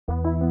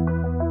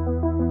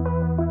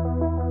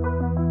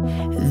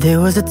There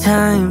was a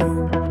time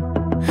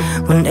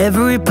when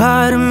every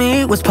part of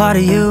me was part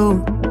of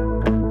you,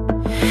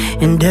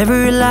 and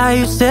every lie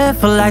you said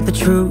felt like the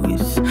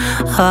truth.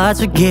 Hearts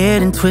were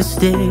getting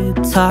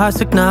twisted,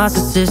 toxic,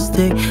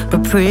 narcissistic,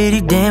 but pretty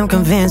damn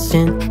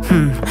convincing.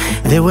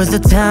 There was a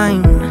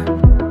time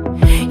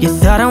you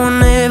thought I would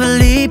never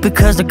leave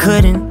because I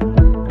couldn't,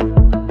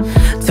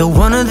 till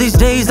one of these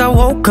days I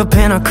woke up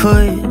and I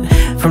could.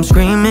 From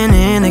screaming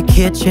in the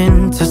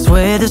kitchen to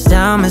swear this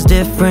time is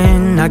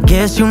different, I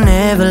guess you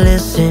never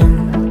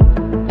listen.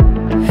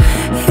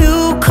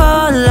 You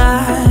call,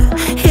 I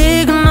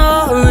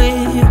ignore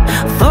it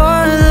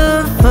for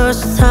the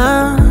first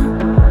time.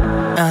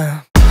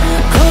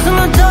 Closing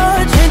the door,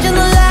 changing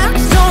the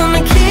locks, throwing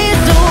the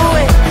keys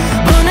away,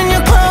 burning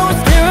your clothes,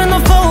 tearing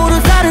the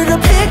photos out of the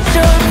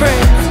picture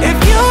frame. If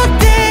you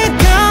think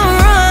I'm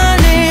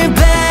running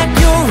back,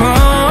 you're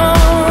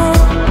wrong.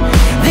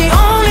 The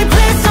only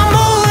place I'm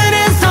moving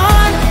is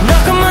on.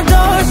 Knock on my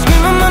door,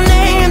 screaming my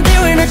name,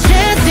 there ain't a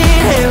chance in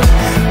hell.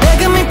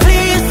 Begging me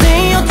please,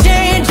 saying you'll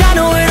change, I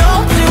know it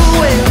all too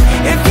well.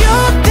 If you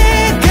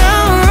think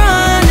I'm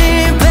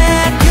running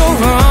back, you're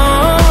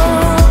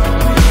wrong.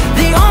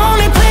 The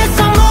only place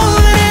I'm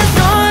moving is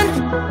on.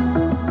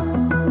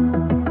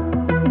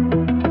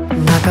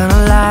 Not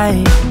gonna lie,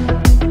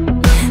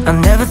 I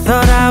never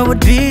thought I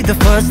would be the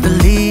first to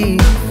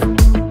leave,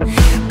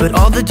 but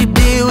all that you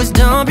did was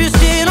dump your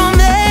shit on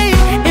me.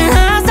 In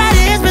hindsight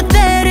it's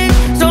pathetic,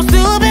 so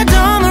stupid,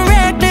 dumb and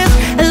reckless.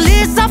 At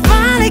least I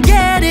finally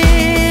get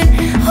it.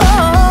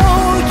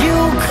 Oh, you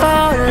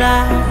call,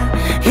 I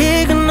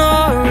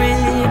ignore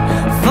it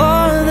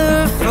for the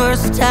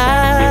first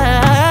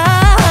time.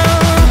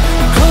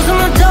 Closing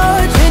the door,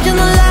 changing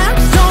the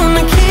locks, throwing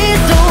the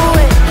keys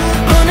away,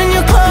 burning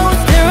your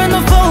clothes, tearing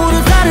the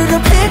photos out of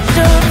the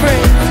picture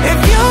frame. If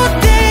you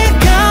think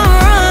I'm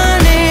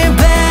running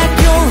back,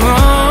 you're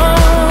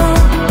wrong.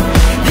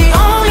 The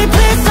only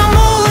place I'm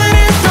moving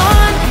is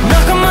on.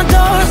 Knock on my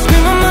door,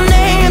 screaming my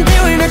name,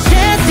 there ain't a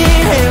chance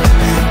in hell.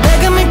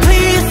 Begging me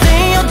please,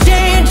 saying you'll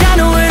change, I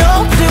know it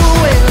all too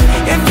well.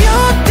 If you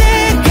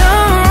think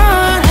I'm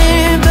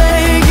running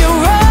back, you're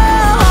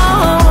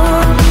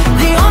wrong.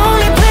 The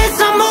only place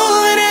I'm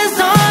moving is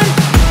on.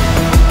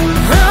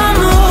 I'm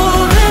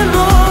moving,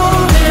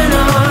 moving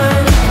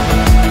on.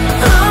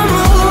 I'm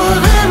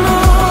moving,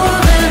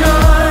 moving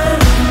on.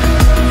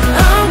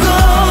 I'm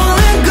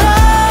going,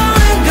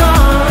 going,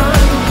 gone.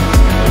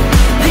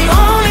 The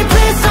only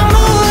place I'm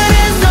moving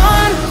is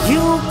on.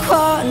 You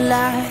call,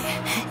 I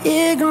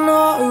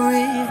ignore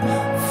it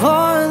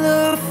for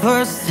the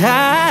first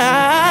time.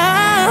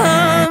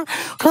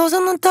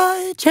 Closing the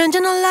door,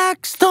 changing the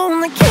locks,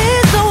 throwing the keys